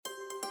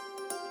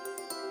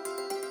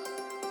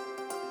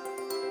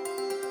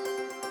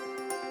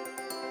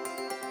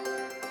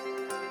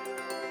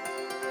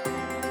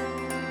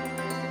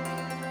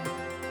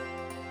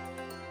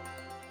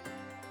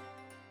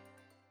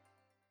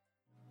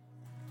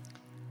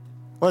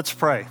Let's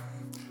pray.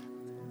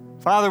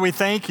 Father, we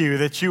thank you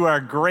that you are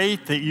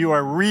great, that you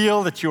are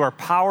real, that you are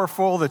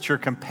powerful, that you're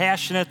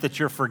compassionate, that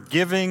you're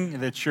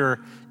forgiving, that you're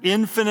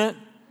infinite,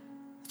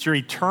 that you're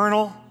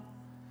eternal.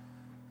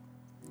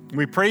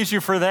 We praise you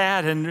for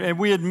that, and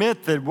we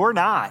admit that we're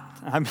not.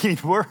 I mean,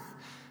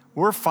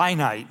 we're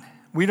finite.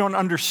 We don't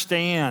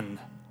understand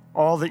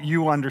all that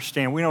you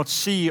understand. We don't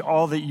see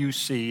all that you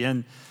see,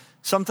 and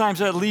sometimes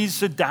that leads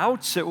to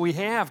doubts that we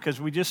have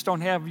because we just don't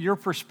have your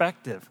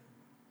perspective.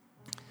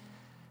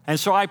 And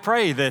so I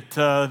pray that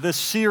this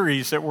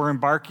series that we're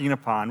embarking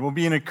upon will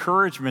be an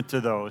encouragement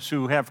to those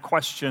who have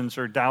questions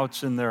or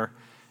doubts in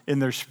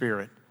their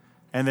spirit,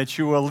 and that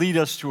you will lead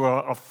us to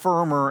a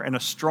firmer and a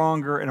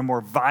stronger and a more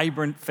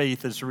vibrant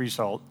faith as a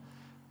result.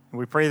 And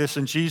we pray this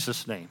in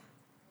Jesus' name.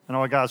 And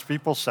all God's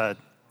people said,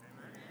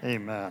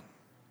 Amen.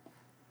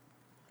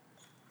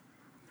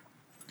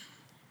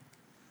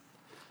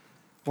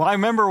 Well, I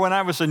remember when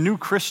I was a new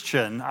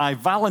Christian, I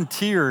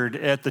volunteered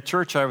at the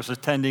church I was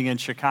attending in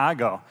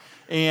Chicago.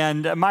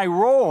 And my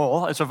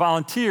role as a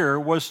volunteer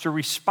was to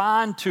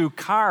respond to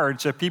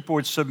cards that people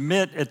would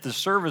submit at the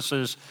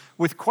services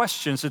with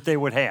questions that they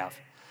would have.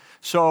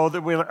 So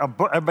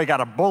everybody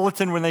got a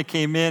bulletin when they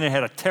came in. It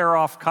had a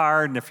tear-off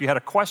card, and if you had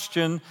a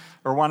question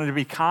or wanted to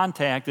be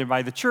contacted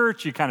by the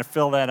church, you kind of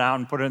fill that out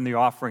and put it in the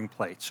offering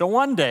plate. So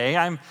one day,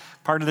 I'm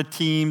part of the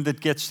team that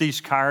gets these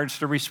cards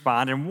to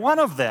respond, and one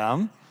of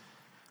them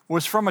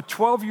was from a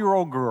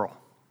 12-year-old girl.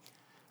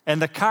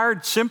 And the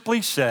card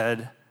simply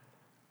said,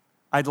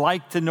 "I'd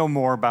like to know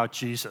more about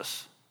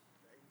Jesus."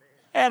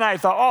 And I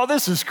thought, oh,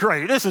 this is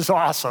great. This is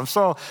awesome.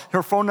 So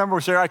her phone number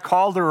was there. I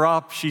called her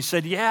up. She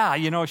said,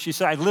 she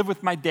said, I live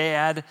with my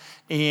dad,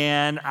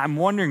 and I'm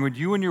wondering, would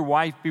you and your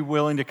wife be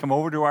willing to come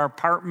over to our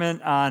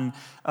apartment on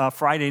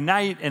Friday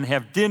night and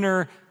have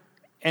dinner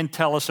and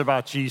tell us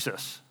about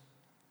Jesus?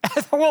 I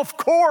thought, well, of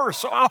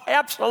course. Oh,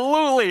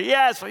 absolutely.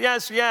 Yes.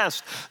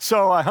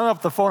 So I hung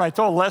up the phone. I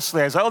told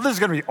Leslie, I said, this is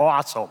going to be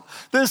awesome.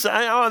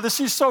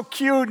 She's so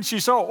cute, and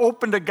she's so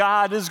open to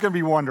God. This is going to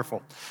be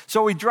wonderful.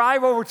 So we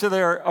drive over to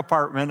their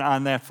apartment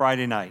on that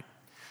Friday night,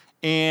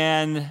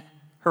 and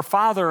her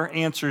father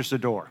answers the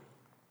door.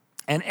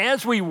 And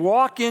as we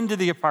walk into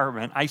the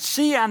apartment, I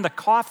see on the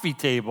coffee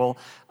table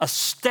a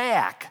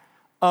stack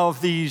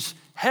of these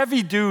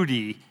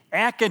heavy-duty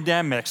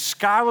academic,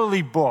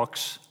 scholarly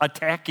books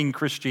attacking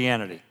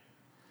Christianity.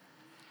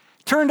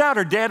 Turned out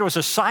her dad was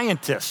a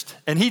scientist,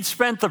 and he'd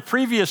spent the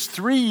previous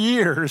 3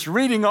 years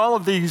reading all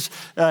of these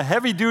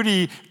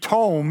heavy-duty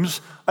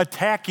tomes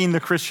attacking the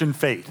Christian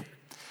faith.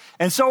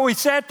 And so we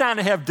sat down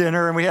to have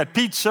dinner, and we had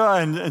pizza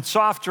and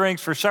soft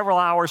drinks for several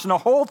hours, and the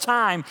whole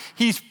time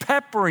he's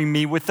peppering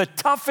me with the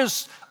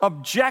toughest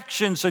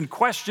objections and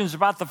questions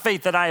about the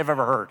faith that I have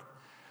ever heard.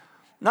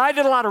 Now, I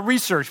did a lot of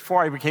research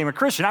before I became a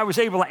Christian. I was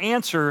able to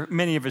answer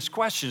many of his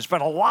questions,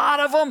 but a lot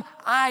of them,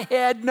 I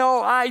had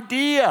no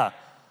idea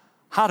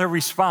how to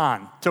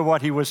respond to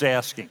what he was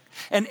asking.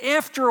 And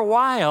after a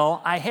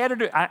while,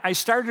 I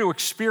started to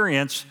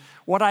experience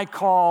what I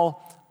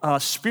call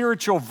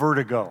spiritual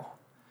vertigo.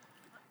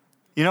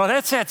 You know,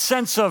 that's that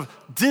sense of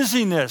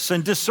dizziness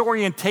and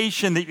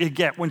disorientation that you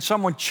get when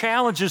someone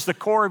challenges the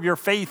core of your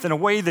faith in a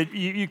way that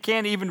you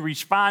can't even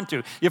respond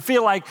to. You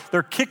feel like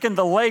they're kicking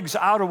the legs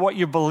out of what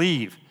you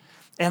believe.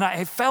 And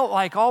I felt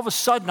like all of a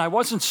sudden I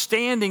wasn't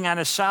standing on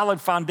a solid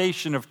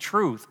foundation of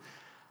truth.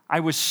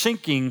 I was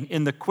sinking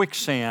in the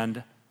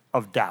quicksand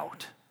of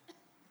doubt.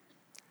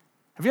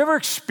 Have you ever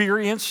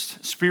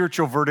experienced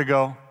spiritual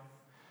vertigo? Have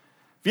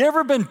you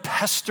ever been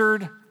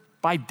pestered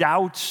by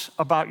doubts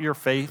about your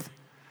faith?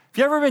 Have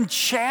you ever been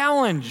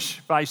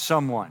challenged by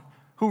someone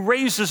who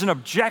raises an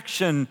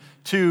objection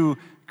to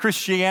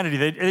Christianity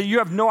that you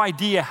have no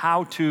idea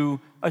how to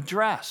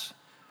address?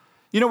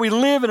 You know, we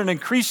live in an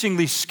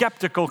increasingly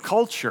skeptical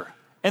culture,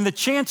 and the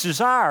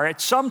chances are at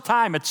some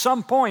time, at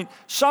some point,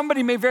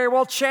 somebody may very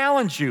well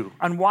challenge you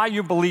on why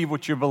you believe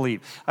what you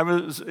believe. I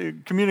was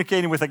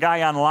communicating with a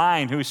guy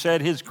online who said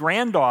his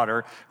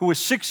granddaughter, who was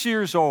 6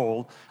 years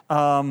old,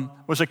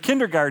 was a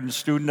kindergarten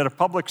student at a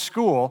public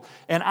school,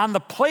 and on the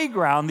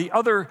playground, the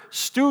other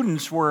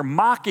students were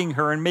mocking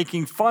her and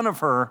making fun of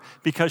her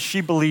because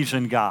she believes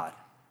in God.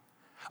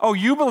 Oh,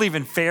 you believe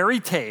in fairy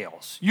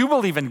tales. You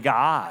believe in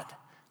God.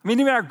 I mean,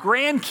 even our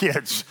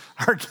grandkids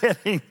are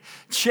getting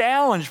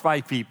challenged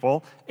by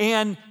people,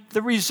 and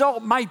the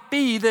result might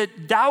be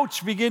that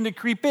doubts begin to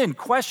creep in,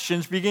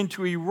 questions begin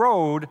to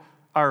erode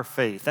our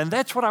faith. And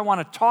that's what I want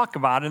to talk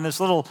about in this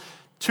little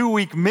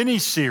 2-week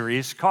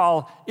mini-series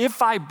called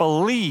If I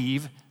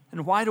Believe,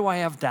 and Why Do I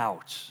Have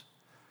Doubts?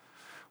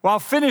 Well, I'll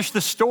finish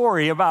the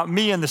story about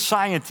me and the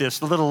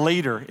scientist a little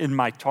later in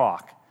my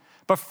talk.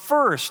 But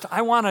first,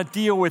 I want to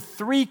deal with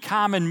 3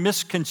 common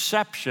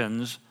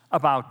misconceptions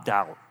about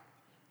doubt.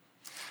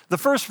 The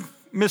first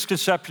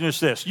misconception is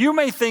this. You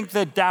may think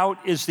that doubt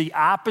is the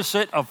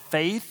opposite of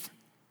faith,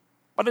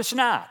 but it's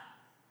not.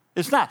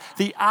 It's not.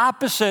 The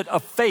opposite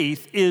of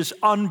faith is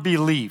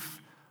unbelief.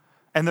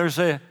 And there's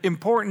an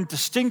important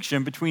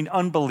distinction between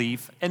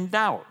unbelief and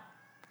doubt.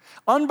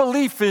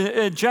 Unbelief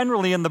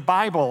generally in the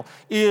Bible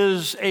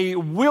is a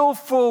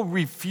willful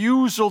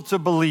refusal to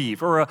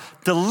believe or a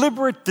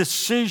deliberate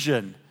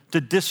decision to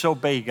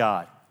disobey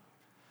God.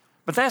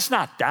 But that's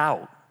not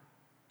doubt.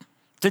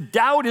 To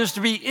doubt is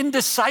to be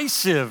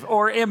indecisive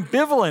or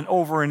ambivalent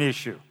over an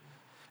issue.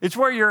 It's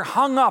where you're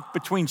hung up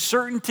between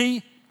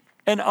certainty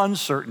and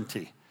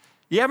uncertainty.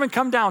 You haven't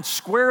come down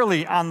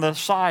squarely on the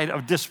side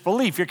of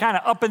disbelief. You're kind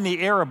of up in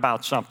the air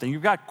about something.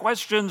 You've got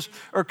questions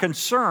or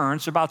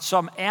concerns about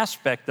some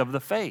aspect of the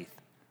faith.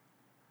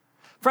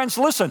 Friends,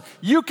 listen,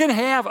 you can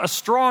have a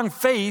strong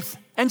faith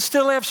and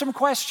still have some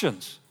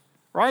questions,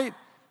 right?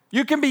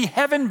 You can be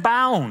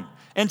heaven-bound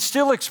and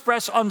still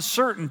express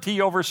uncertainty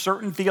over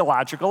certain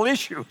theological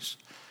issues.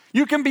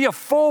 You can be a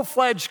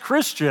full-fledged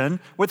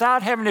Christian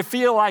without having to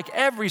feel like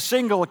every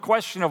single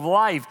question of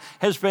life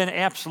has been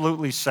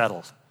absolutely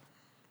settled.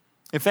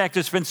 In fact,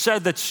 it's been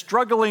said that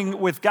struggling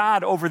with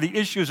God over the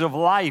issues of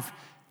life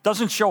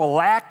doesn't show a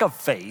lack of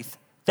faith.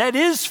 That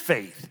is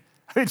faith.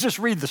 I mean, just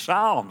read the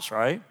Psalms,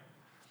 right?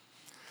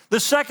 The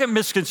second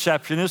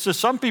misconception is that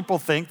some people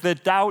think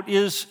that doubt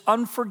is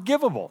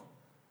unforgivable,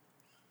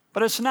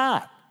 but it's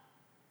not.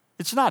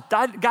 It's not.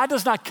 God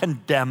does not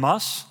condemn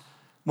us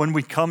when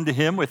we come to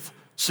him with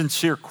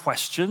sincere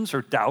questions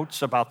or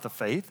doubts about the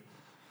faith.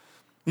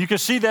 You can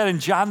see that in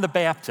John the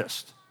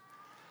Baptist.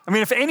 I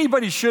mean, if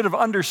anybody should have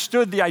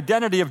understood the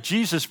identity of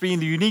Jesus being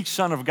the unique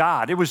Son of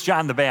God, it was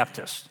John the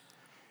Baptist.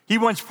 He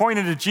once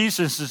pointed to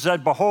Jesus and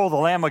said, "Behold, the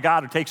Lamb of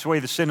God who takes away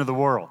the sin of the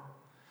world."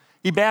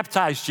 He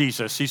baptized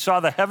Jesus. He saw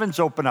the heavens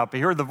open up.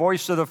 He heard the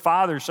voice of the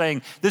Father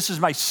saying, "This is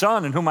my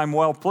Son in whom I'm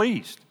well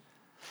pleased."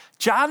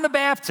 John the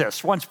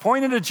Baptist once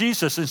pointed to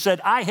Jesus and said,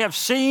 "I have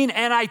seen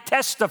and I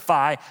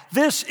testify,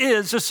 this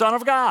is the Son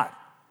of God."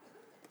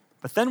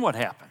 But then what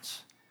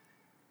happens?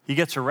 He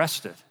gets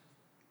arrested.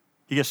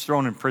 He gets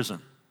thrown in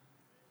prison.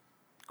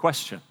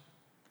 Question: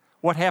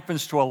 what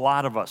happens to a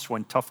lot of us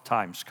when tough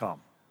times come?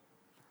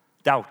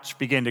 Doubts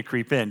begin to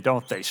creep in,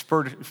 don't they?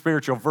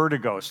 Spiritual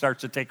vertigo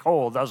starts to take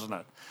hold, doesn't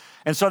it?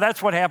 And so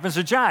that's what happens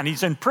to John.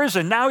 He's in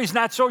prison. Now he's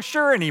not so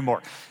sure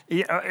anymore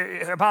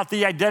about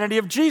the identity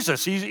of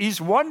Jesus. He's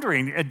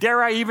wondering.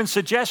 Dare I even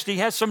suggest he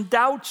has some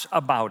doubts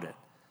about it.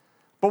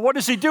 But what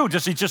does he do?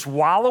 Does he just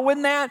wallow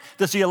in that?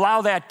 Does he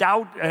allow that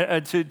doubt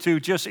to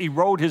just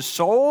erode his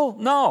soul?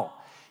 No.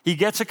 He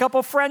gets a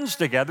couple friends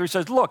together. He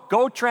says, "Look,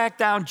 go track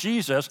down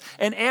Jesus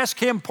and ask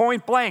him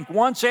point blank,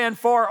 once and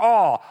for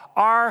all,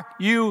 are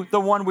you the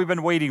one we've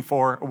been waiting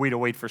for, or are we to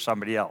wait for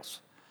somebody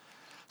else?"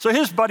 So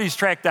his buddies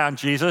track down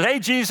Jesus. "Hey,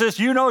 Jesus,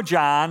 you know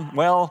John."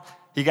 Well,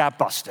 he got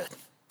busted.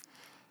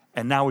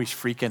 And now he's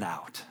freaking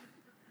out.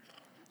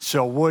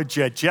 "So would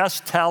you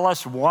just tell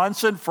us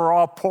once and for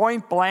all,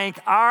 point blank,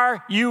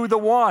 are you the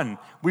one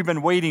we've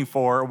been waiting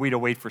for, or are we to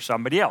wait for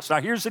somebody else?" Now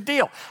here's the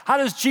deal. How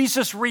does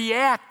Jesus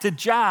react to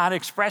John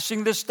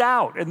expressing this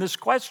doubt and this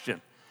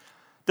question?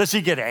 Does he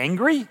get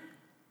angry?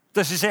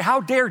 Does he say, "How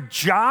dare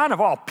John,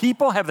 of all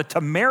people, have the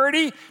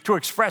temerity to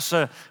express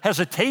a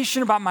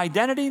hesitation about my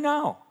identity"?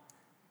 No.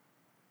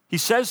 He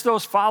says to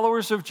those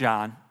followers of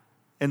John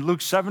in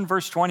Luke 7,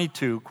 verse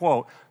 22,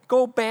 quote,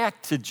 "Go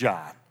back to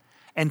John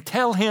and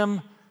tell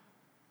him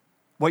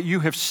what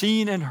you have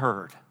seen and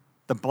heard.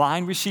 The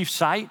blind receive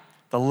sight,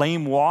 the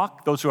lame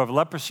walk, those who have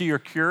leprosy are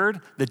cured,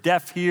 the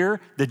deaf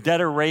hear, the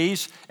dead are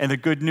raised, and the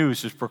good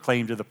news is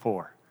proclaimed to the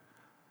poor."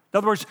 In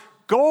other words,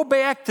 go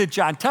back to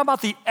John. Tell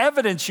about the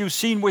evidence you've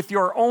seen with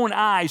your own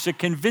eyes that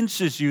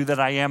convinces you that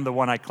I am the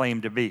one I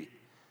claim to be.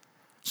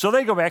 So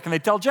they go back and they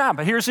tell John,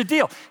 but here's the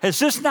deal. Has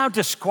this now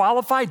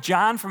disqualified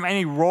John from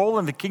any role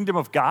in the kingdom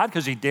of God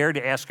because he dared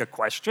to ask a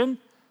question?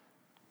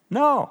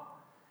 No.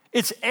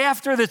 It's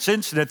after this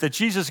incident that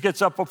Jesus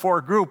gets up before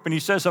a group and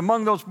he says,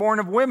 "Among those born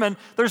of women,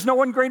 there's no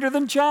one greater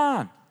than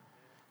John."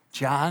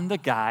 John, the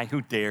guy who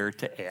dared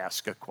to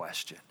ask a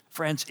question.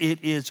 Friends, it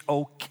is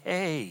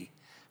okay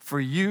for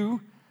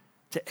you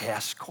to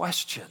ask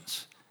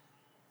questions.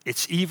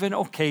 It's even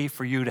okay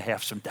for you to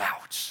have some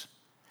doubts,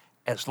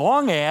 as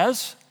long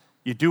as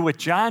you do what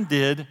John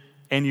did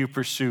and you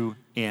pursue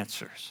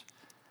answers.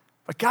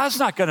 But God's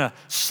not going to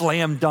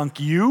slam dunk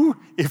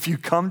you if you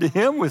come to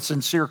him with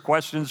sincere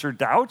questions or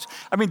doubts.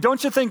 I mean,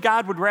 don't you think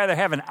God would rather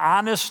have an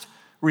honest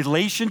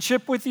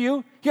relationship with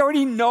you? He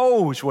already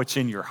knows what's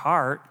in your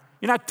heart.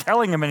 You're not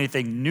telling him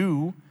anything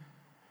new.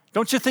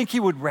 Don't you think he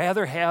would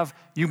rather have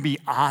you be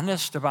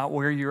honest about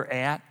where you're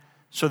at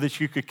so that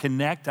you could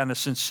connect on a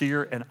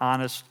sincere and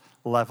honest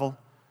level?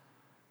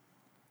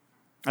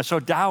 And so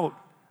doubt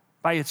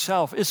by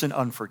itself isn't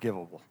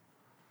unforgivable.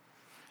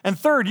 And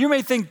third, you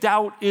may think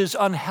doubt is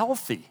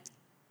unhealthy,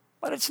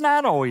 but it's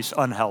not always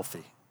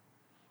unhealthy.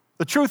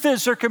 The truth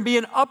is there can be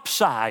an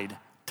upside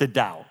to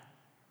doubt.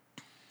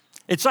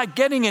 It's like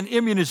getting an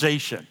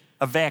immunization,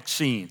 a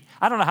vaccine.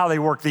 I don't know how they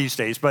work these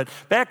days, but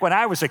back when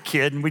I was a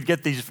kid and we'd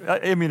get these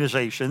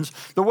immunizations,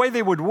 the way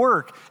they would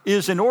work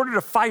is in order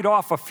to fight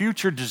off a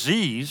future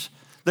disease,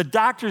 the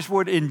doctors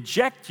would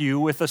inject you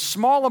with a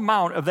small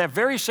amount of that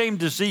very same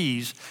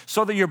disease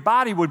so that your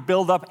body would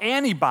build up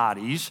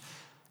antibodies,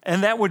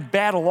 and that would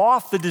battle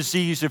off the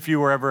disease if you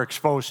were ever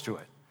exposed to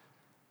it.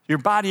 Your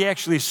body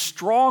actually is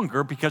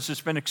stronger because it's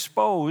been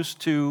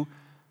exposed to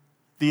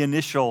the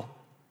initial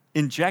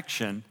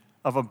injection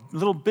of a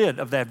little bit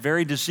of that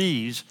very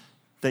disease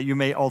that you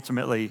may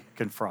ultimately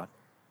confront.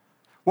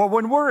 Well,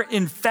 when we're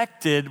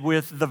infected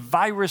with the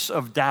virus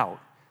of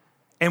doubt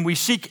and we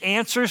seek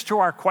answers to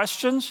our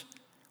questions,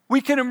 we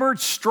can emerge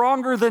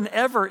stronger than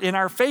ever in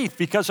our faith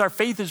because our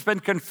faith has been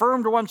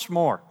confirmed once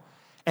more.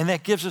 And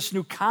that gives us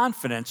new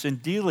confidence in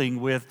dealing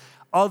with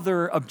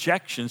other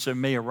objections that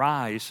may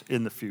arise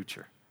in the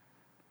future.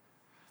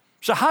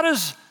 So how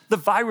does the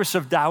virus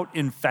of doubt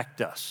infect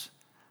us?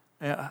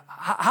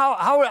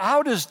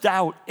 How does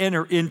doubt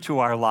enter into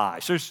our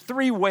lives? There's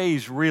three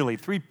ways, really,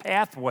 three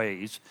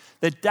pathways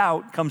that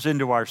doubt comes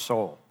into our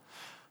soul.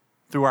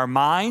 Through our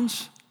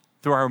minds,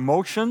 through our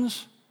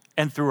emotions,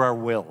 and through our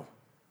will.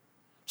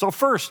 So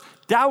first,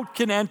 doubt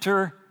can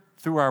enter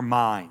through our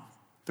mind.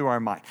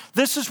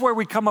 This is where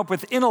we come up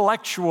with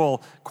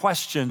intellectual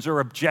questions or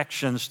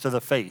objections to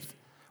the faith,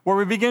 where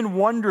we begin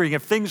wondering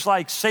if things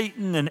like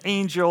Satan and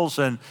angels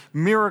and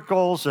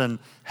miracles and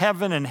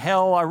heaven and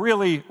hell are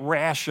really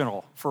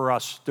rational for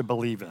us to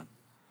believe in.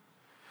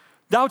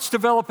 Doubts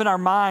develop in our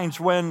minds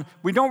when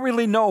we don't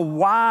really know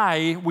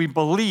why we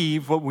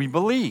believe what we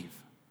believe.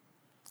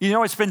 You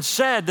know, it's been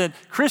said that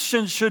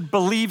Christians should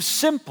believe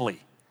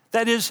simply,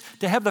 that is,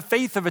 to have the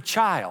faith of a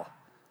child.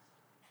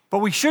 But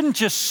we shouldn't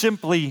just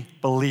simply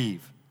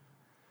believe.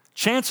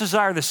 Chances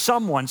are that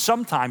someone,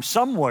 sometime,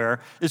 somewhere,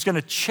 is going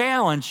to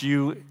challenge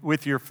you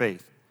with your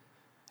faith.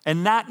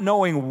 And not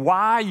knowing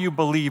why you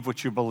believe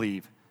what you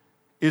believe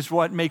is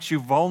what makes you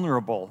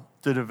vulnerable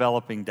to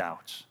developing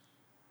doubts.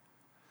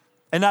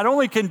 And not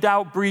only can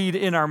doubt breed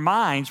in our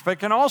minds, but it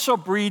can also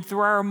breed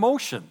through our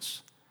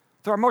emotions.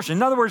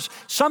 In other words,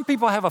 some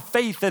people have a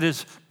faith that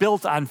is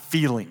built on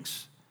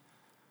feelings.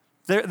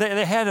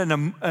 They had a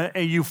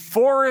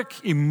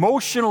euphoric,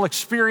 emotional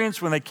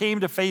experience when they came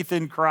to faith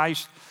in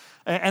Christ,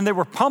 and they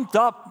were pumped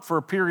up for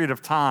a period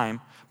of time.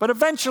 But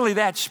eventually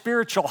that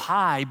spiritual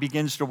high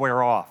begins to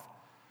wear off,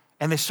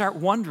 and they start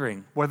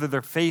wondering whether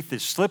their faith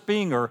is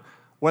slipping or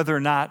whether or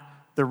not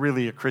they're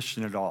really a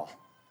Christian at all.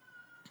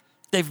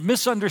 They've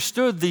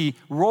misunderstood the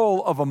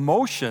role of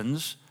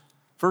emotions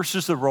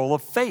versus the role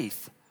of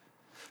faith.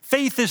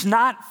 Faith is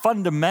not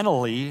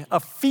fundamentally a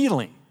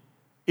feeling.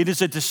 It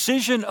is a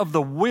decision of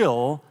the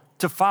will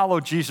to follow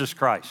Jesus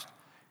Christ.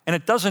 And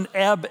it doesn't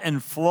ebb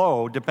and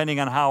flow depending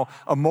on how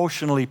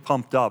emotionally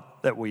pumped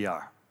up that we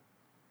are.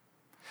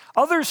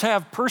 Others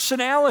have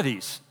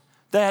personalities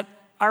that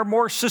are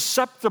more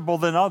susceptible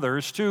than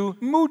others to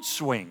mood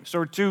swings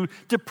or to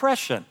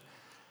depression.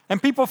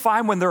 And people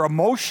find when they're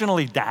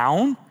emotionally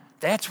down,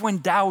 that's when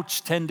doubts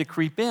tend to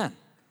creep in.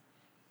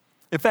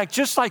 In fact,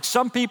 just like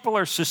some people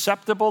are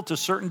susceptible to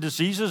certain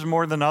diseases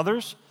more than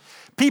others,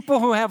 people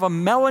who have a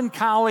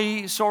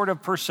melancholy sort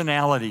of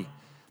personality,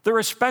 they're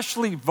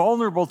especially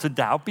vulnerable to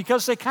doubt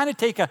because they kind of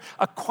take a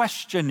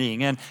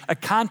questioning and a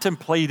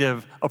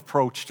contemplative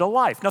approach to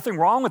life. Nothing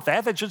wrong with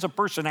that. That's just a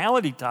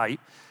personality type.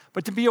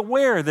 But to be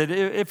aware that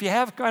if you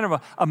have kind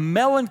of a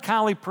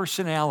melancholy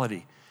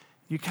personality,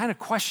 you kind of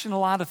question a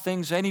lot of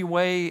things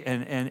anyway,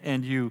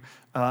 and you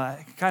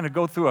kind of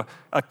go through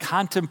a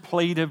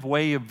contemplative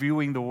way of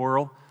viewing the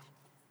world,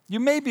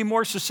 you may be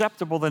more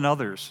susceptible than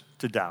others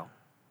to doubt.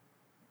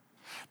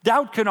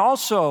 Doubt can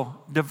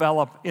also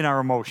develop in our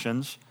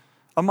emotions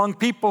among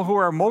people who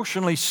are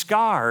emotionally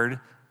scarred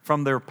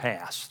from their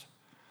past.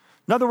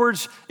 In other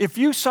words, if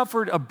you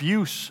suffered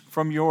abuse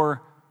from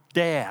your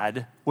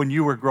dad when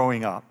you were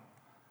growing up,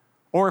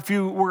 or if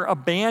you were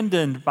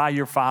abandoned by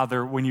your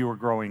father when you were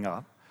growing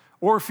up,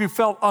 or if you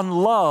felt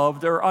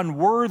unloved or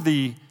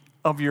unworthy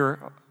of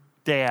your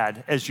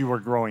dad as you were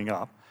growing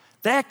up,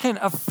 that can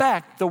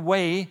affect the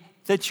way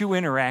that you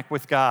interact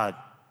with God.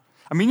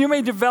 I mean, you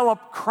may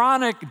develop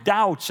chronic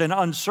doubts and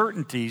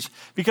uncertainties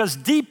because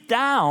deep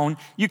down,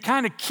 you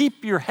kind of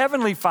keep your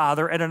heavenly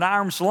Father at an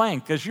arm's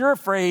length because you're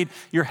afraid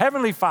your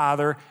heavenly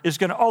Father is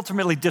going to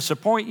ultimately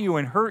disappoint you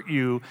and hurt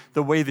you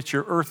the way that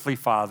your earthly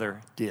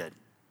father did.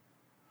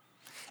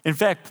 In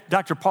fact,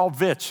 Dr. Paul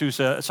Vitz,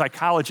 who's a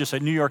psychologist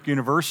at New York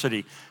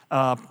University,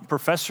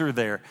 professor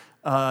there,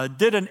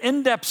 did an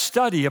in-depth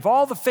study of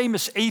all the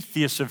famous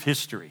atheists of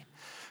history.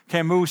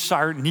 Camus,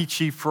 Sartre,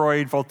 Nietzsche,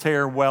 Freud,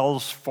 Voltaire,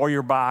 Wells,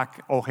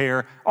 Feuerbach,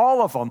 O'Hare,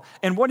 all of them.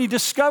 And what he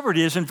discovered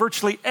is in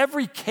virtually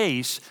every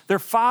case, their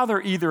father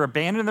either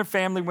abandoned their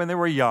family when they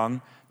were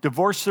young,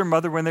 divorced their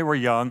mother when they were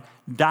young,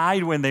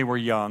 died when they were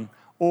young,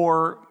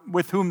 or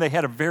with whom they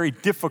had a very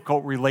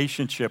difficult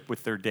relationship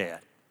with their dad.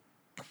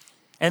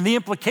 And the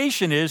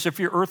implication is if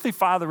your earthly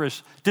father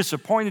has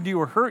disappointed you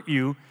or hurt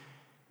you,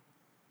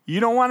 you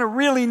don't want to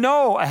really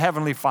know a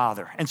heavenly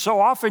Father. And so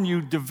often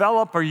you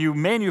develop or you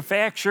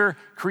manufacture,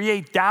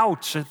 create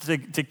doubts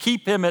to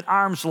keep him at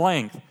arm's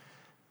length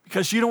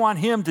because you don't want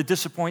him to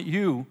disappoint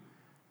you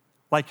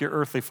like your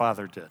earthly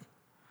father did.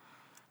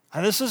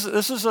 And this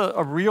is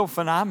a real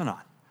phenomenon.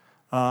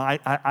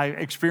 I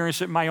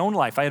experienced it in my own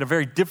life. I had a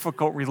very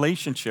difficult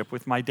relationship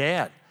with my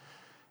dad.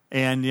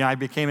 And I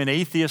became an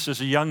atheist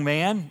as a young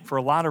man for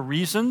a lot of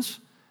reasons.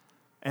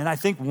 And I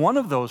think one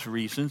of those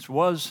reasons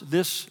was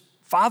this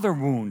father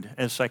wound,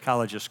 as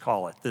psychologists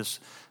call it, this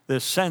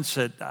sense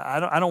that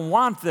I don't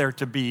want there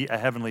to be a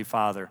heavenly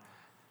father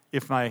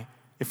if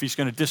he's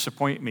going to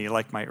disappoint me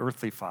like my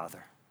earthly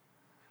father.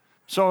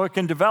 So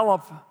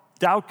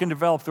doubt can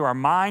develop through our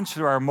minds,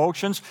 through our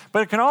emotions,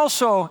 but it can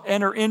also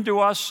enter into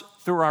us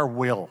through our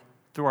will.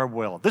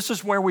 This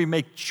is where we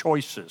make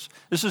choices.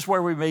 This is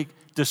where we make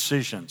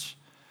decisions.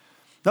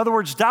 In other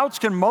words, doubts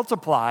can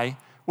multiply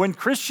when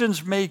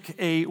Christians make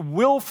a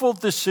willful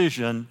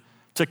decision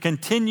to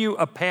continue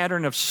a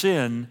pattern of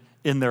sin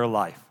in their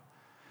life.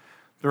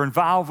 They're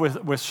involved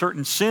with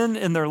certain sin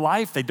in their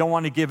life. They don't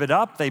want to give it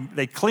up.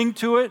 They cling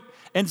to it.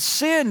 And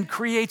sin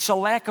creates a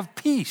lack of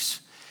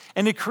peace.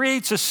 And it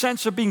creates a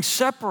sense of being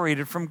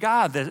separated from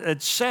God,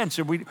 that sense.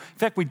 In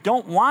fact, we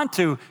don't want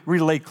to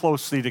relate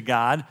closely to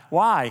God.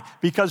 Why?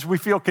 Because we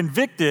feel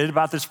convicted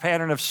about this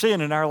pattern of sin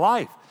in our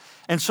life.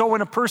 And so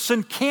when a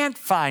person can't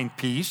find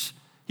peace,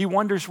 he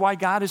wonders why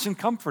God isn't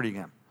comforting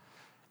him.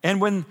 And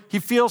when he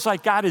feels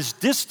like God is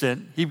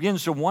distant, he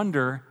begins to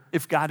wonder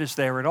if God is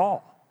there at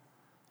all.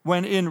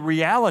 When in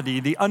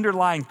reality, the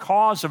underlying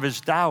cause of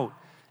his doubt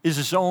is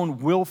his own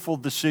willful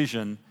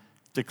decision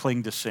to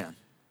cling to sin.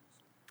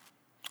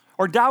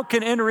 Or doubt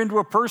can enter into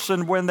a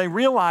person when they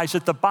realize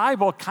that the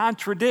Bible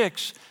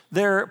contradicts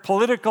their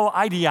political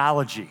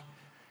ideology.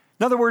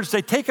 In other words,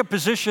 they take a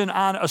position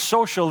on a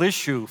social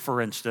issue,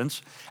 for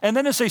instance, and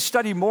then as they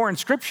study more in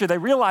Scripture, they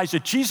realize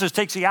that Jesus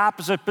takes the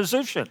opposite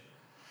position.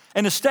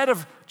 And instead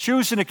of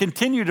choosing to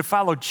continue to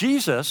follow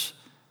Jesus,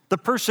 the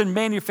person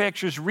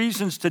manufactures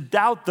reasons to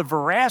doubt the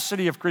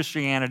veracity of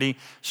Christianity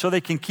so they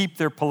can keep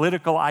their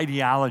political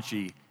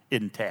ideology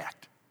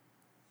intact.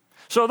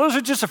 So those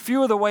are just a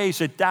few of the ways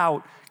that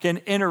doubt can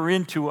enter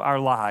into our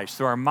lives,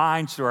 through our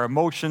minds, through our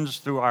emotions,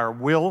 through our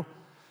will.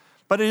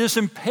 But it is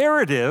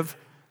imperative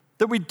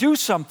that we do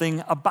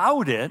something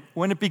about it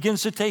when it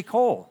begins to take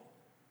hold.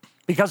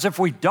 Because if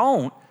we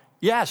don't,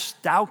 yes,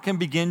 doubt can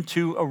begin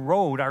to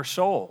erode our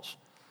souls.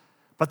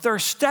 But there are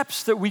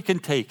steps that we can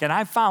take. And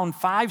I found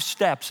 5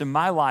 steps in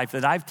my life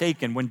that I've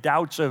taken when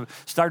doubts have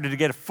started to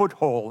get a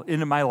foothold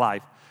into my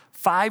life.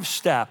 5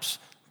 steps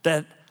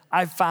that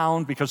I've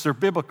found, because they're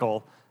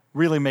biblical,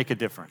 really make a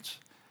difference.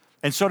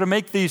 And so to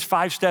make these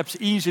 5 steps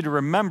easy to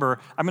remember,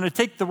 I'm going to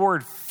take the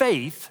word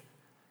faith,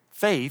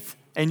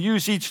 and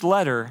use each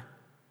letter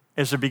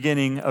as the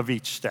beginning of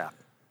each step.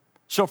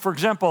 So for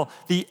example,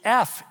 the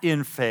F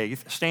in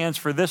faith stands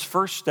for this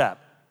first step.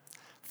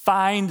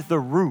 Find the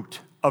root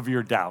of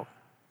your doubt.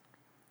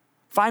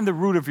 Find the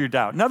root of your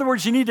doubt. In other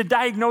words, you need to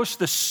diagnose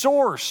the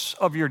source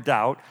of your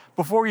doubt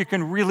before you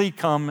can really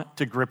come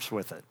to grips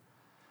with it.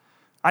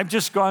 I've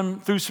just gone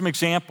through some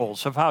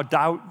examples of how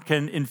doubt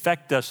can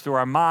infect us through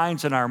our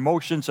minds and our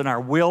emotions and our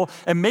will.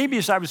 And maybe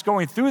as I was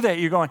going through that,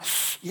 you're going,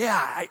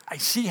 yeah, I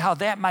see how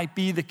that might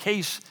be the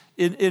case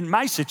in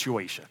my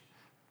situation.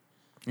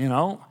 You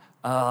know,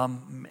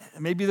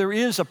 maybe there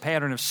is a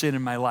pattern of sin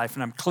in my life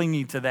and I'm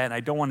clinging to that and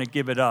I don't want to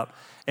give it up.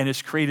 And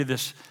it's created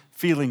this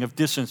feeling of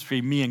distance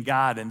between me and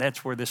God, and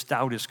that's where this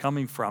doubt is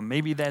coming from.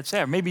 Maybe that's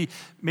there. Maybe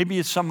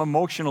it's some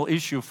emotional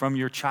issue from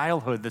your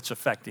childhood that's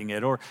affecting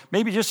it, or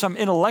maybe just some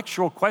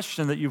intellectual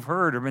question that you've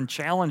heard or been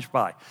challenged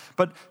by.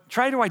 But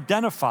try to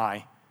identify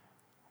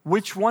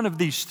which one of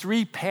these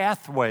 3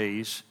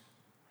 pathways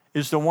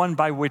is the one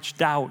by which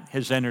doubt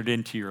has entered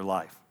into your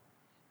life.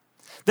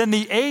 Then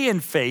the A in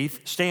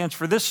faith stands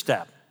for this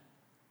step.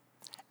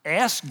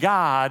 Ask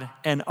God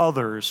and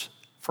others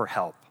for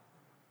help.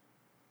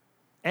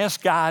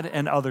 Ask God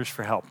and others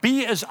for help.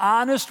 Be as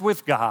honest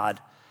with God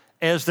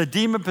as the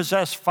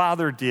demon-possessed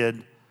father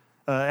did.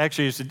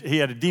 Actually, he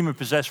had a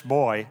demon-possessed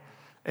boy.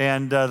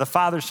 And the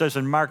father says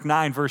in Mark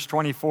 9, verse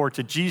 24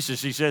 to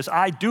Jesus, he says,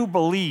 I do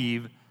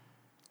believe,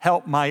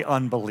 help my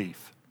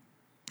unbelief.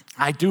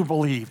 I do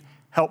believe,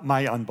 help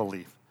my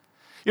unbelief.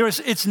 You know,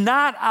 it's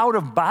not out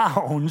of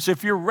bounds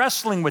if you're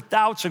wrestling with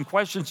doubts and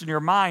questions in your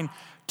mind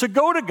to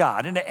go to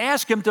God and to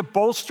ask Him to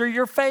bolster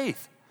your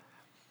faith.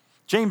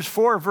 James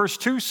 4, verse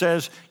 2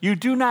 says, you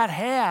do not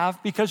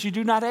have because you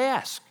do not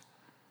ask.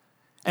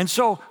 And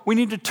so we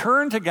need to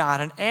turn to God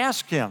and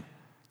ask Him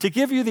to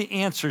give you the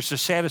answers to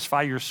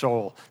satisfy your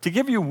soul, to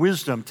give you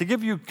wisdom, to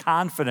give you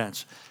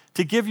confidence,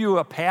 to give you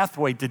a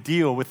pathway to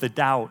deal with the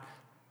doubt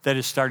that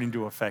is starting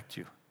to affect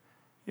you.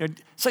 You know,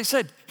 as I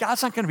said,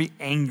 God's not going to be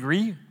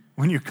angry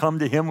when you come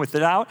to Him with the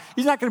doubt.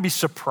 He's not going to be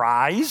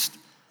surprised. In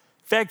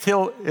fact,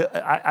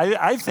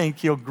 I think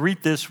He'll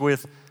greet this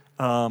with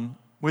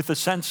a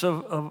sense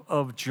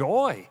of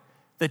joy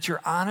that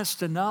you're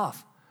honest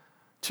enough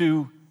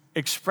to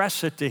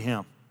express it to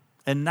Him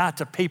and not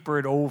to paper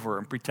it over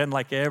and pretend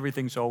like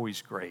everything's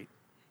always great.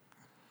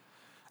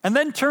 And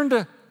then turn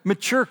to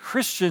mature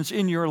Christians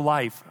in your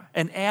life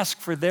and ask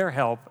for their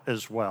help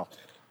as well.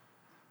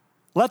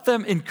 Let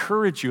them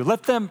encourage you.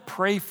 Let them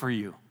pray for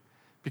you.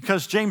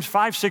 Because James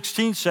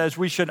 5:16 says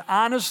we should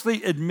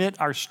honestly admit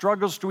our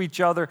struggles to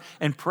each other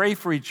and pray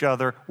for each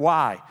other.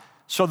 Why?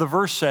 So the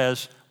verse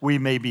says, we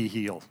may be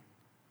healed.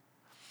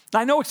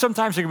 Now, I know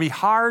sometimes it can be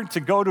hard to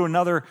go to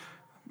another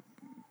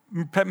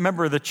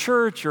member of the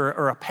church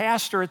or a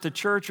pastor at the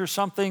church or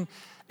something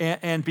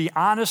and be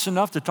honest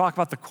enough to talk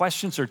about the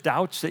questions or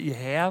doubts that you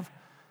have.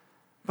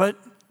 But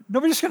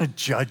nobody's going to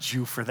judge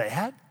you for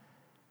that.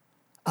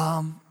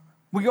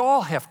 We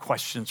all have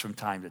questions from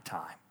time to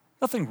time.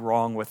 Nothing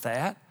wrong with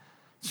that.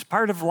 It's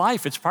part of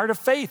life. It's part of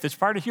faith. It's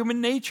part of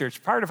human nature. It's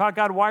part of how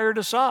God wired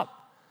us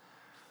up.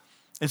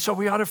 And so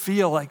we ought to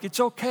feel like it's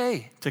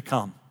okay to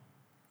come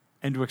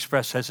and to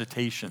express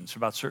hesitations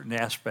about certain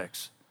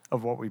aspects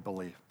of what we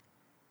believe.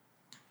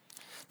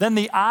 Then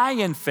the I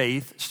in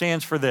faith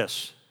stands for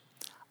this: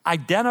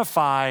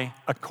 identify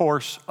a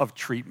course of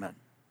treatment.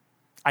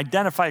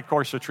 Identify a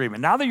course of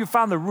treatment. Now that you've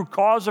found the root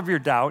cause of your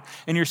doubt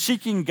and you're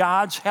seeking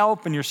God's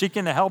help and you're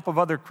seeking the help of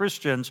other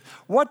Christians,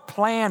 what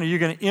plan are you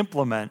going to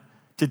implement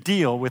to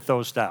deal with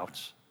those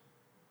doubts?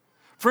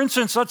 For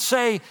instance, let's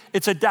say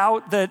it's a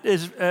doubt that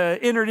is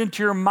entered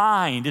into your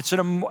mind. It's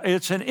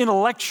an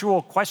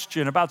intellectual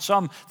question about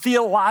some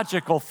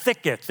theological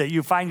thicket that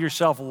you find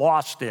yourself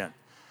lost in.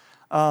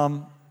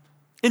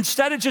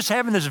 Instead of just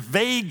having this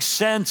vague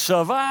sense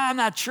of, I'm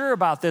not sure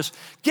about this,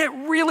 get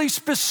really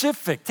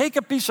specific. Take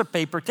a piece of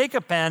paper, take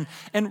a pen,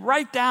 and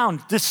write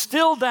down,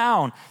 distill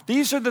down.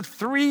 These are the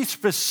 3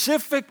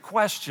 specific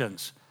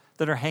questions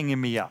that are hanging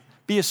me up.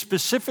 Be as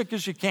specific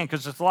as you can,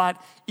 because it's a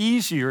lot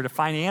easier to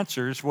find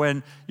answers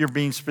when you're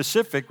being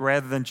specific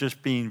rather than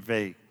just being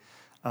vague.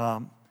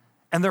 And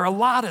there are a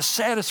lot of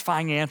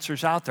satisfying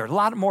answers out there, a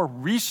lot more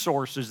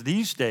resources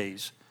these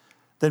days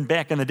than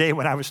back in the day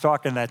when I was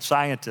talking to that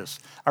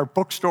scientist. Our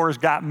bookstores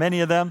got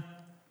many of them.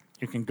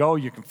 You can go,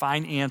 you can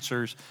find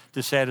answers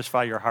to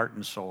satisfy your heart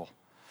and soul.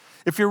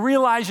 If you're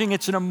realizing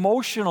it's an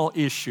emotional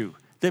issue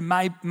that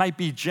might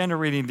be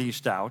generating these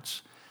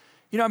doubts,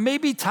 it may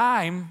be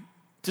time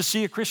to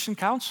see a Christian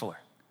counselor.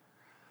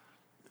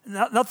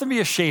 Nothing to be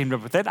ashamed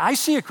of with that. I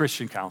see a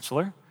Christian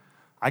counselor.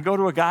 I go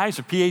to a guy who's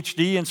a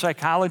PhD in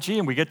psychology,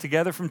 and we get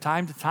together from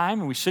time to time,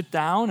 and we sit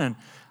down, and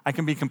I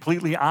can be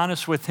completely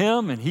honest with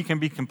him, and he can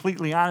be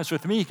completely honest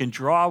with me. He can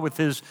draw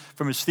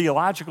from his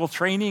theological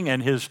training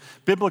and his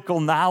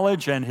biblical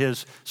knowledge and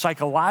his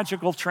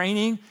psychological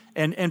training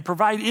and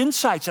provide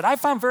insights that I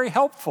found very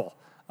helpful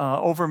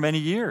over many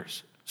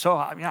years. So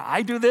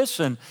I do this,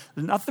 and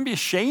there's nothing to be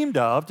ashamed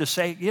of to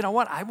say, you know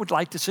what, I would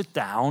like to sit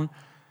down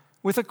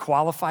with a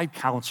qualified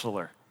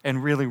counselor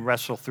and really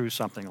wrestle through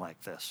something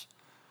like this.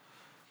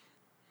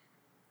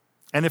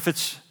 And if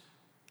it's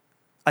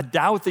a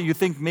doubt that you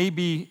think may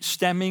be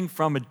stemming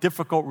from a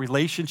difficult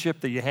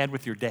relationship that you had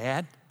with your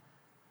dad,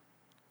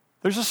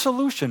 there's a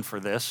solution for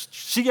this.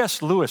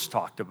 C.S. Lewis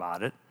talked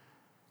about it.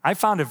 I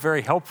found it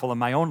very helpful in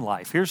my own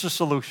life. Here's the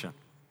solution.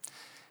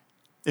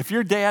 If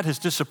your dad has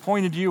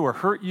disappointed you or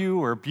hurt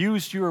you or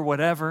abused you or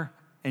whatever,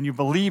 and you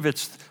believe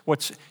it's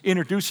what's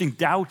introducing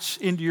doubts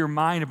into your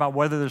mind about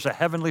whether there's a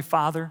heavenly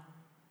Father,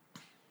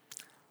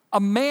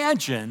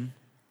 imagine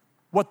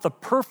what the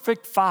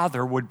perfect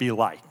Father would be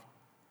like.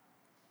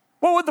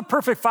 What would the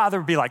perfect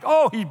Father be like?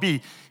 Oh, he'd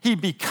be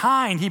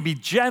kind, he'd be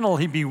gentle,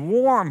 he'd be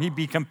warm, he'd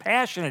be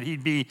compassionate,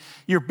 he'd be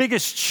your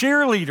biggest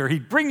cheerleader,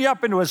 he'd bring you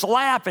up into his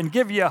lap and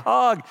give you a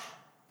hug.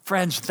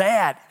 Friends,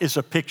 that is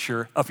a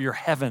picture of your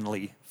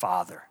heavenly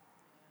Father.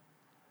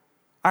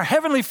 Our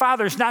heavenly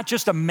Father is not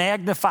just a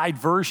magnified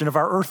version of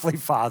our earthly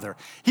Father.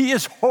 He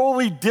is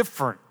wholly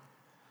different.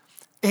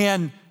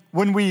 And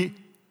when we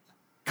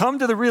come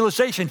to the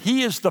realization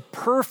he is the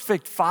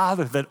perfect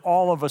Father that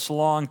all of us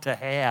long to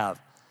have,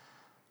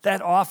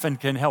 that often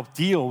can help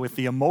deal with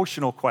the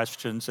emotional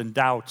questions and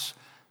doubts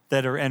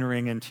that are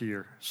entering into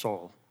your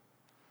soul.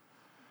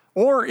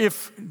 Or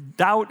if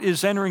doubt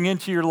is entering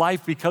into your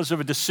life because of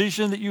a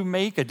decision that you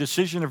make, a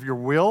decision of your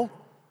will,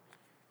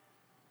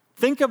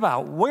 think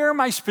about, where am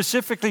I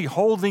specifically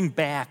holding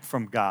back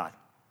from God?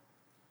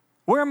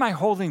 Where am I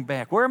holding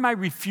back? Where am I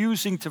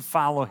refusing to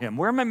follow him?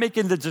 Where am I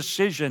making the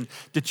decision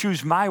to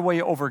choose my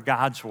way over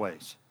God's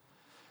ways?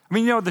 I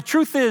mean, the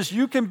truth is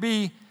you can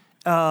be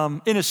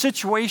in a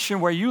situation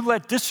where you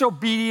let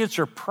disobedience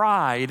or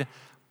pride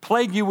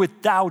plague you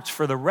with doubts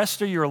for the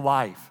rest of your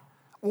life.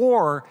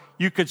 Or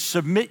you could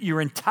submit your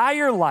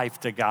entire life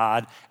to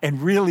God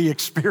and really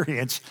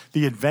experience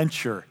the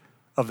adventure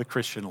of the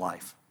Christian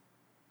life.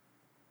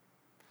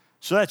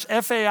 So that's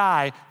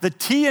FAI. The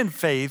T in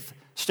faith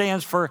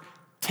stands for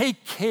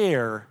take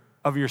care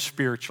of your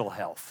spiritual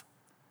health.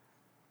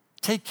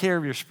 Take care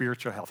of your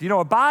spiritual health.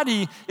 A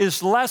body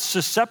is less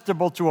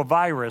susceptible to a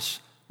virus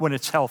when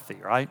it's healthy,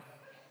 right?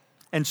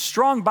 And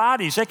strong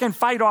bodies, they can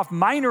fight off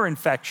minor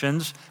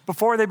infections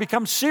before they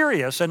become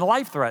serious and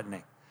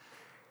life-threatening.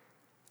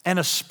 And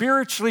a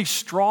spiritually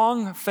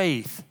strong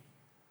faith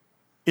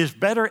is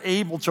better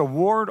able to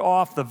ward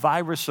off the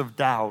virus of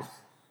doubt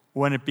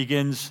when it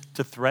begins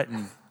to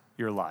threaten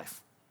your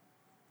life.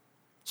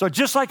 So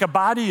just like a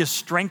body is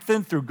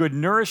strengthened through good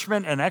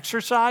nourishment and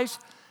exercise,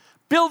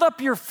 build up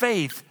your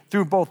faith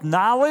through both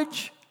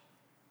knowledge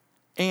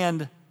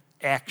and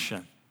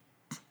action.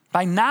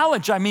 By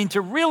knowledge, I mean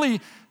to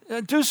really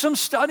Do some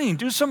studying,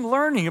 do some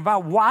learning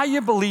about why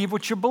you believe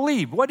what you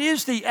believe. What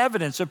is the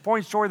evidence that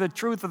points toward the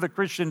truth of the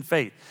Christian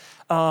faith?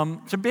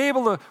 To be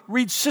able to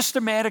read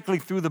systematically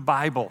through the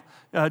Bible,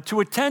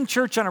 to attend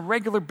church on a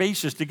regular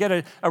basis, to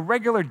get a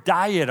regular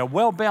diet, a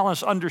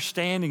well-balanced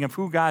understanding of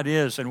who God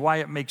is and why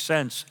it makes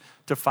sense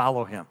to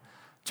follow him.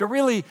 To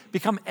really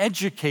become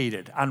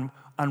educated on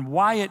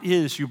why it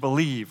is you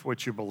believe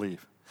what you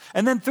believe.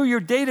 And then through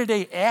your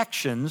day-to-day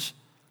actions,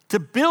 to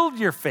build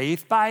your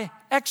faith by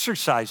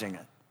exercising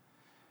it.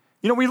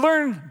 You know, we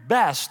learn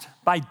best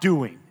by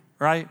doing,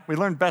 right? We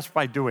learn best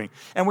by doing.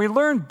 And we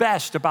learn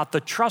best about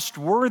the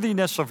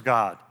trustworthiness of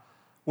God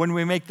when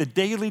we make the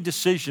daily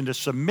decision to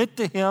submit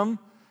to him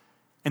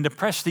and to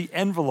press the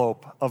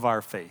envelope of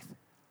our faith.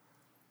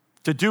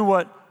 To do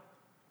what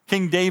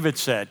King David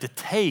said, to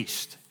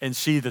taste and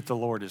see that the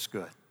Lord is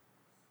good.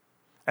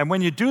 And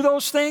when you do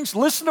those things,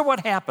 listen to what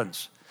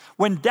happens.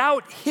 When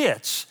doubt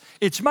hits,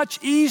 it's much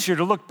easier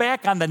to look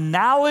back on the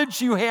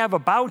knowledge you have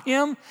about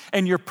him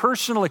and your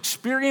personal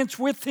experience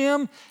with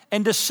him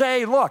and to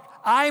say, look,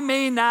 I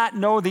may not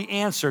know the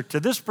answer to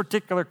this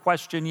particular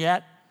question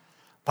yet,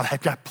 but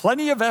I've got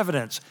plenty of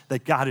evidence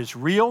that God is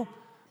real,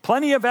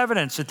 plenty of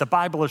evidence that the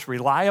Bible is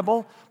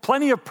reliable,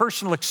 plenty of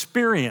personal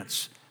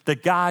experience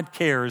that God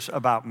cares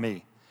about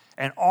me.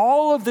 And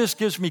all of this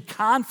gives me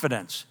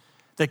confidence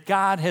that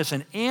God has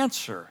an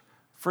answer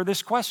for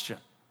this question.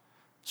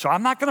 So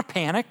I'm not going to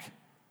panic.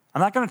 I'm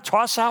not going to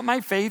toss out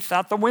my faith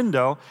out the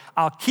window.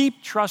 I'll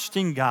keep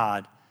trusting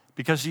God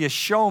because he has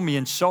shown me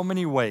in so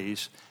many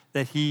ways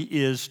that he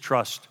is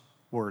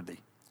trustworthy.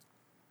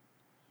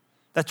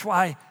 That's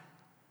why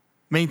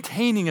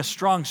maintaining a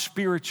strong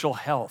spiritual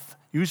health,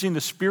 using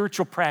the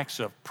spiritual practice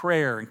of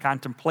prayer and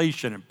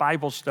contemplation and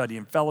Bible study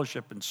and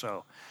fellowship and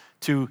so,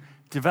 to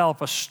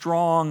develop a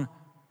strong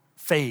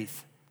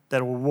faith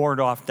that will ward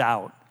off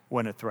doubt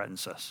when it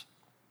threatens us.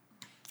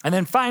 And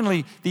then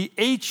finally, the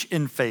H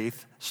in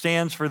faith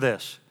stands for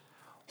this: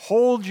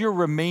 hold your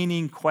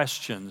remaining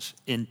questions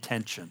in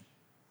tension.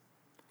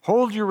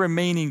 Hold your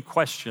remaining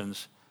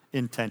questions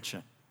in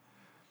tension.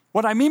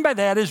 What I mean by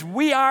that is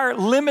we are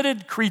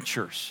limited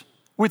creatures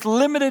with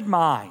limited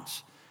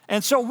minds.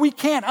 And so we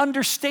can't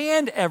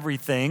understand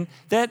everything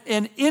that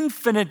an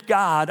infinite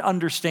God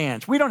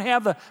understands. We don't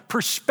have the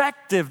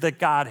perspective that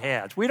God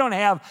has. We don't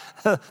have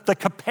the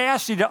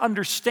capacity to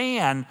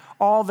understand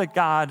all that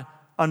God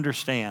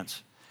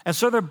understands. And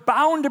so there are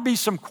bound to be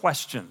some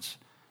questions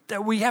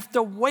that we have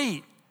to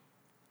wait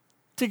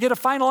to get a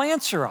final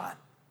answer on.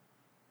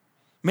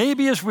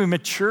 Maybe as we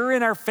mature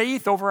in our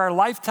faith over our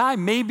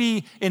lifetime,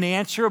 maybe an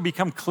answer will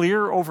become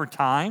clear over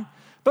time,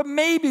 but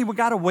maybe we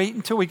got to wait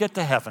until we get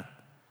to heaven.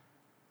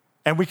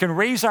 And we can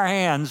raise our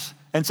hands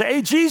and say,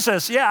 hey,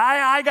 Jesus, yeah,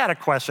 I got a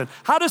question.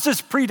 How does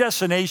this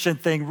predestination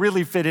thing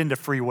really fit into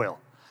free will?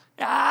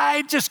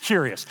 I'm just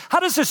curious. How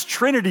does this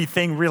Trinity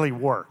thing really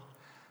work?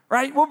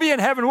 Right? We'll be in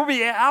heaven.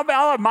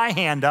 I'll have my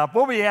hand up.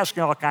 We'll be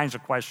asking all kinds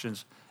of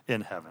questions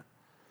in heaven.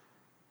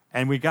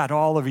 And we got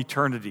all of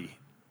eternity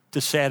to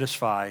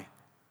satisfy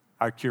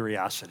our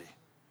curiosity.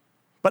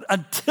 But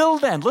until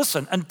then,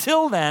 listen,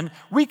 until then,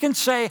 we can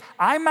say,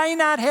 I may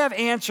not have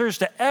answers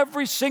to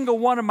every single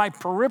one of my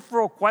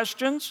peripheral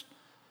questions,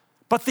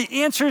 but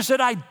the answers that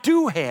I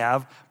do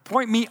have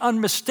point me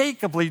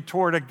unmistakably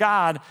toward a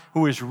God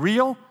who is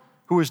real,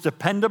 who is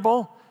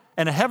dependable,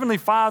 and a heavenly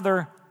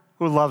Father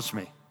who loves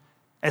me.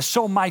 And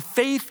so my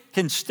faith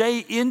can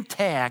stay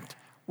intact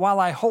while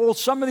I hold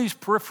some of these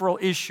peripheral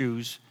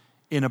issues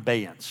in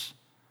abeyance.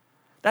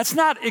 That's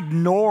not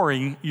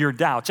ignoring your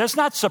doubts. That's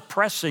not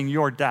suppressing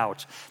your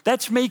doubts.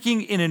 That's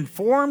making an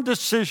informed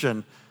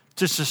decision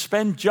to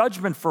suspend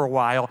judgment for a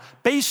while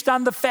based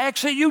on the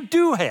facts that you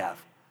do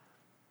have.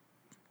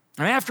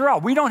 And after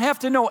all, we don't have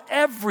to know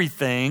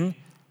everything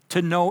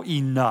to know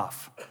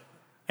enough.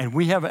 And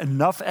we have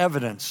enough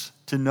evidence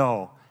to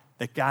know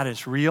that God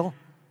is real,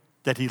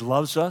 that he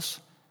loves us,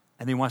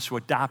 and he wants to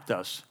adopt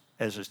us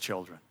as his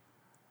children.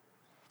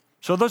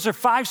 So those are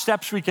 5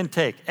 steps we can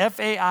take,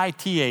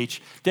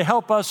 F-A-I-T-H, to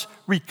help us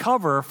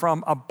recover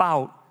from a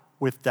bout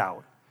with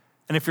doubt.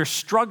 And if you're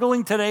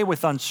struggling today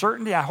with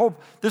uncertainty, I hope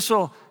this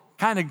will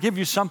kind of give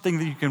you something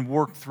that you can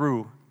work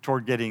through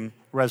toward getting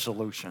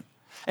resolution.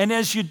 And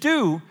as you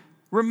do,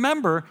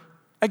 remember,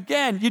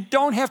 again, you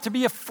don't have to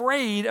be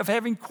afraid of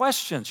having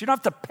questions. You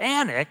don't have to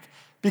panic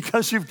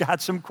because you've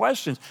got some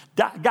questions.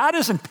 God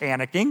isn't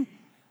panicking.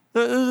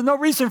 There's no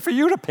reason for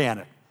you to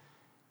panic.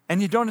 And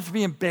you don't have to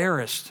be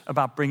embarrassed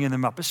about bringing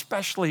them up,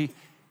 especially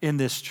in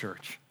this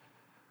church.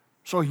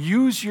 So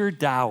use your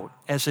doubt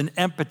as an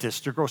impetus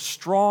to grow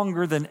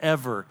stronger than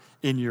ever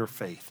in your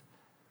faith.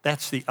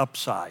 That's the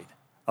upside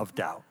of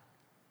doubt.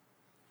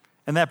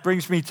 And that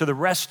brings me to the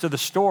rest of the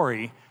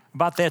story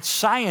about that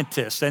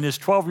scientist and his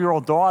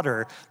 12-year-old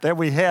daughter that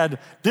we had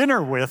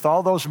dinner with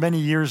all those many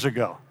years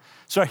ago.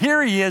 So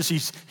here he is,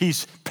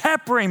 he's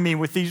peppering me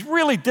with these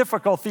really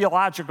difficult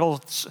theological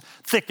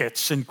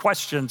thickets and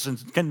questions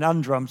and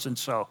conundrums and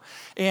so.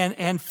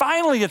 And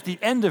finally at the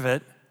end of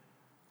it,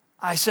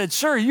 I said,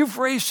 sir, you've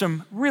raised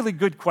some really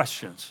good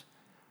questions.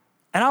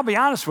 And I'll be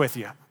honest with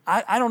you,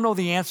 I don't know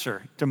the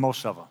answer to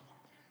most of them.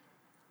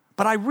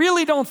 But I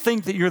really don't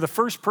think that you're the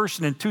first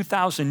person in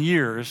 2,000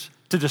 years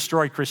to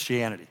destroy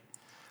Christianity.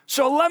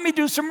 So let me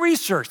do some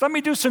research. Let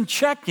me do some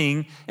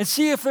checking and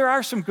see if there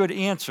are some good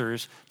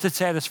answers to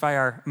satisfy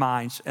our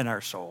minds and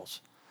our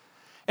souls.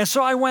 And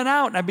so I went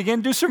out and I began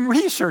to do some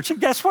research, and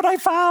guess what I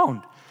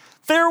found?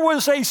 There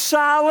was a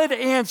solid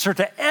answer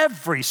to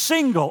every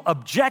single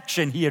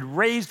objection he had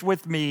raised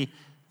with me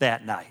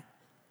that night.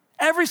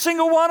 Every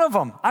single one of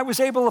them. I was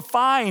able to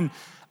find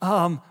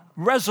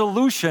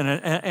resolution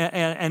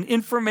and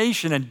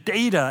information and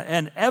data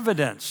and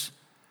evidence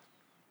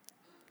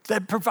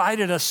that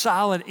provided a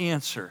solid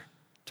answer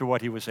to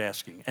what he was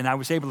asking. And I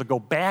was able to go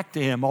back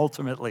to him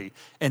ultimately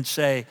and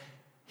say,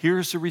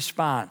 here's the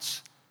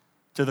response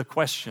to the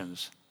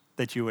questions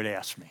that you would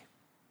ask me.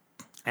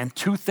 And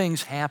two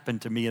things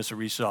happened to me as a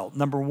result.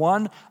 Number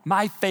one,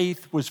 my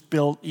faith was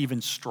built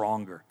even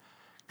stronger.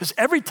 Because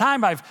every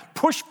time I've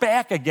pushed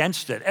back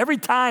against it, every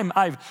time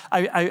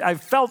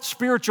I've felt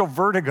spiritual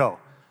vertigo,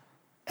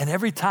 and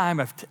every time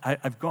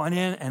I've gone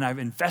in and I've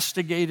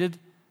investigated,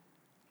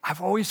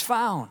 I've always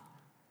found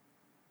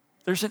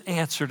there's an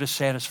answer to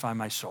satisfy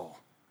my soul.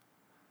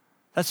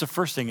 That's the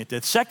first thing it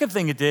did. Second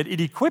thing it did, it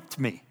equipped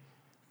me.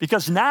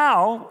 Because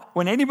now,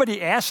 when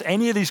anybody asks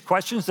any of these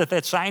questions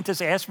that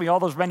scientist asked me all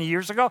those many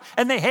years ago,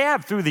 and they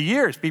have through the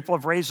years, people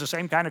have raised the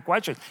same kind of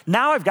questions.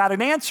 Now I've got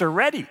an answer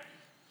ready.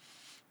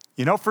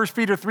 You know, 1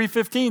 Peter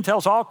 3:15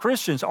 tells all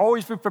Christians,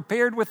 always be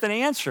prepared with an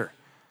answer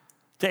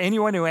to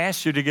anyone who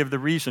asks you to give the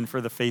reason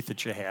for the faith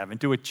that you have, and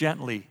do it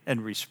gently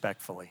and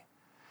respectfully.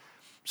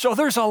 So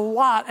there's a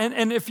lot,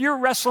 and if you're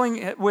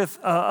wrestling with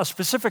a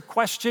specific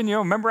question, you know,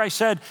 remember I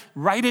said,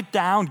 write it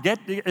down,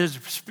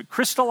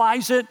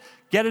 crystallize it,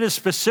 get it as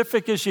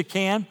specific as you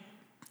can.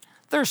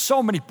 There's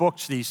so many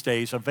books these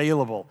days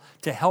available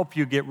to help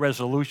you get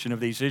resolution of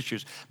these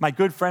issues. My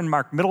good friend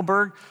Mark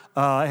Middleberg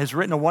has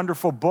written a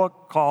wonderful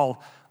book called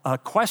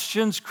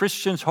Questions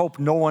Christians Hope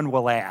No One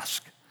Will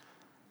Ask,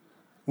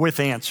 with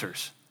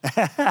answers.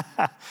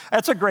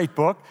 That's a great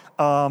book.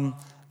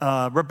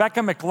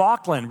 Rebecca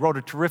McLaughlin wrote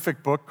a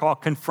terrific book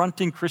called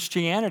Confronting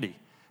Christianity,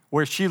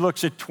 where she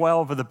looks at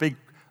 12 of the big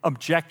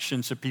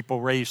objections that people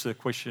raise to the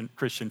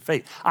Christian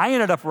faith. I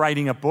ended up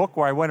writing a book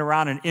where I went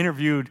around and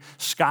interviewed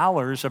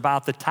scholars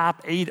about the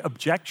top 8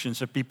 objections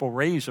that people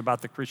raise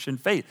about the Christian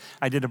faith.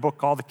 I did a book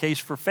called The Case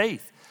for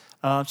Faith.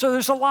 So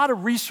there's a lot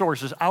of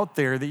resources out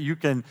there that you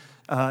can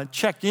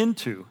check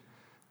into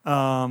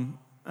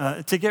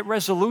to get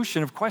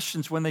resolution of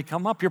questions when they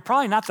come up. You're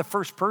probably not the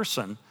first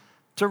person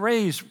to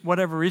raise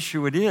whatever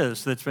issue it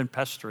is that's been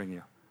pestering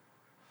you.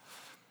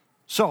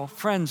 So,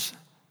 friends,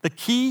 the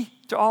key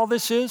to all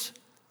this is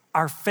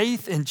our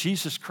faith in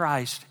Jesus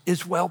Christ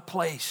is well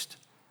placed.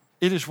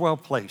 It is well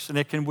placed, and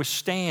it can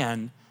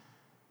withstand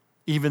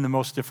even the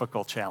most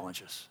difficult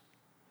challenges.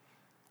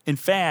 In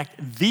fact,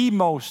 the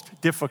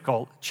most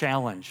difficult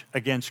challenge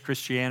against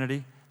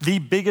Christianity, the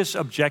biggest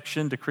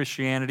objection to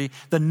Christianity,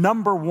 the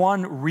number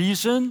one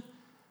reason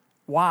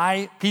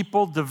why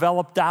people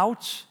develop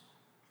doubts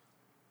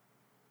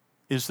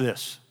is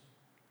this: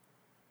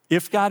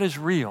 if God is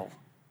real,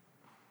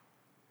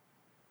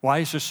 why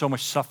is there so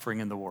much suffering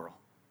in the world?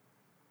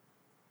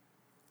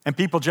 And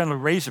people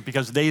generally raise it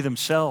because they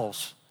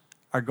themselves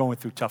are going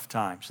through tough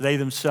times. They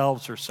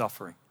themselves are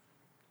suffering.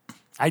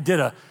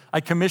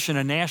 I commissioned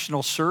a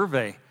national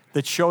survey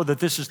that showed that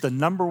this is the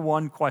number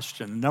one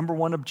question, number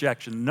one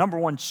objection, number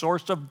one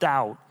source of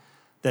doubt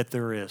that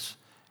there is.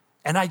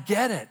 And I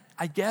get it.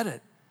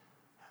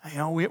 You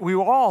know, we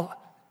all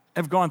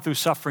have gone through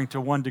suffering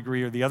to one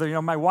degree or the other. You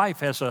know, my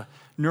wife has a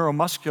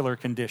neuromuscular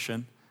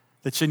condition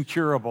that's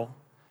incurable.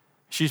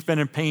 She's been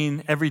in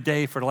pain every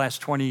day for the last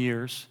 20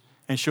 years,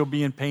 and she'll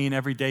be in pain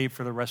every day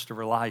for the rest of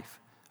her life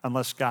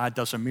unless God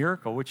does a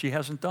miracle, which he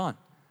hasn't done.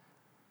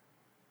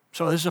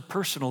 So this is a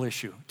personal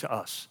issue to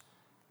us,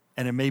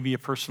 and it may be a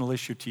personal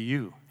issue to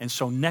you. And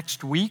so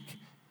next week,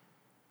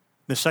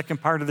 the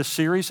second part of the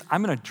series,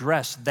 I'm going to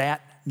address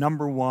that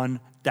number one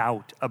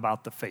doubt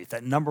about the faith,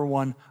 that number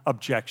one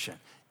objection.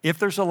 If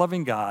there's a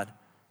loving God,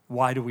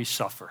 why do we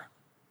suffer?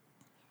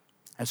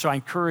 And so I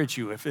encourage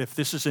you, if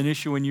this is an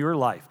issue in your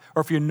life,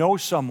 or if you know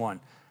someone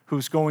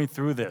who's going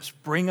through this,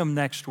 bring them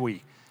next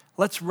week.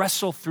 Let's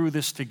wrestle through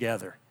this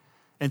together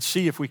and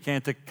see if we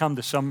can't come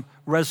to some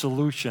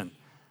resolution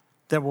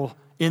that will,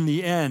 in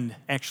the end,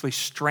 actually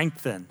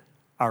strengthen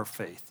our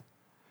faith.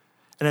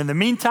 And in the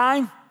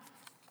meantime,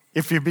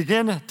 if you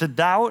begin to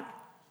doubt,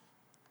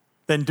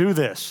 then do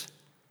this.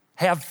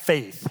 Have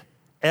faith,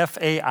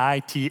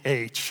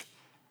 F-A-I-T-H,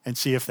 and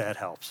see if that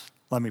helps.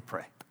 Let me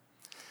pray.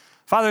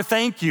 Father,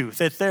 thank you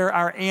that there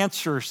are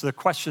answers to the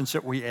questions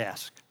that we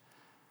ask.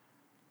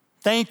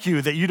 Thank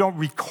you that you don't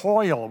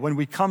recoil when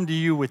we come to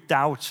you with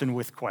doubts and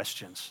with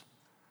questions,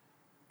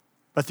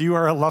 but that you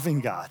are a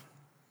loving God,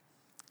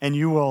 and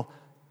you will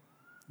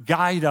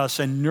guide us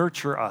and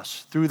nurture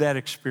us through that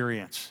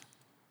experience.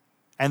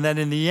 And that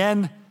in the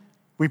end,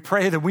 we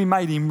pray that we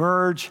might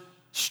emerge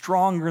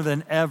stronger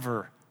than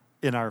ever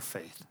in our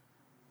faith.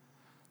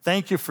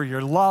 Thank you for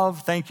your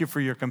love. Thank you for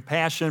your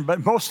compassion.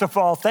 But most of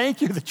all,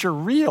 thank you that you're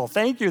real.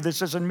 Thank you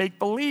this isn't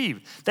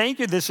make-believe. Thank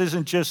you this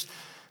isn't just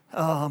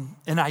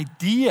an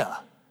idea,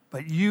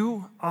 but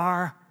you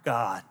are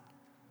God.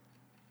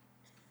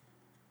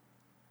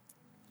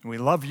 We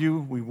love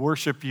you. We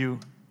worship you.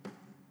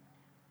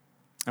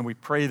 And we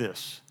pray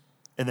this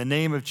in the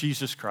name of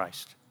Jesus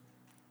Christ,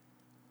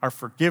 our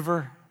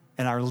forgiver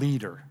and our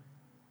leader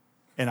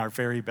and our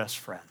very best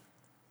friend.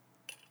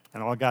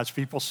 And all God's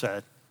people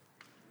said,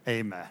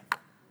 amen.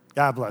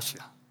 God bless you.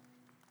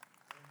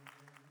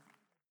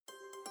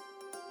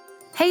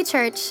 Hey,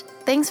 church.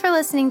 Thanks for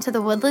listening to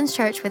the Woodlands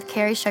Church with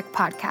Carrie Shook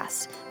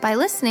podcast. By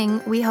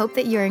listening, we hope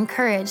that you're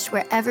encouraged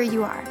wherever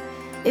you are.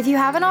 If you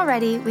haven't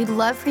already, we'd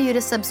love for you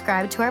to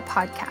subscribe to our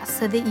podcast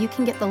so that you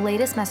can get the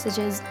latest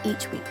messages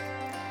each week.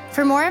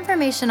 For more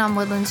information on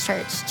Woodlands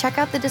Church, check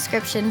out the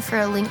description for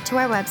a link to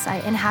our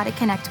website and how to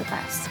connect with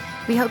us.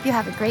 We hope you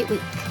have a great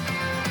week.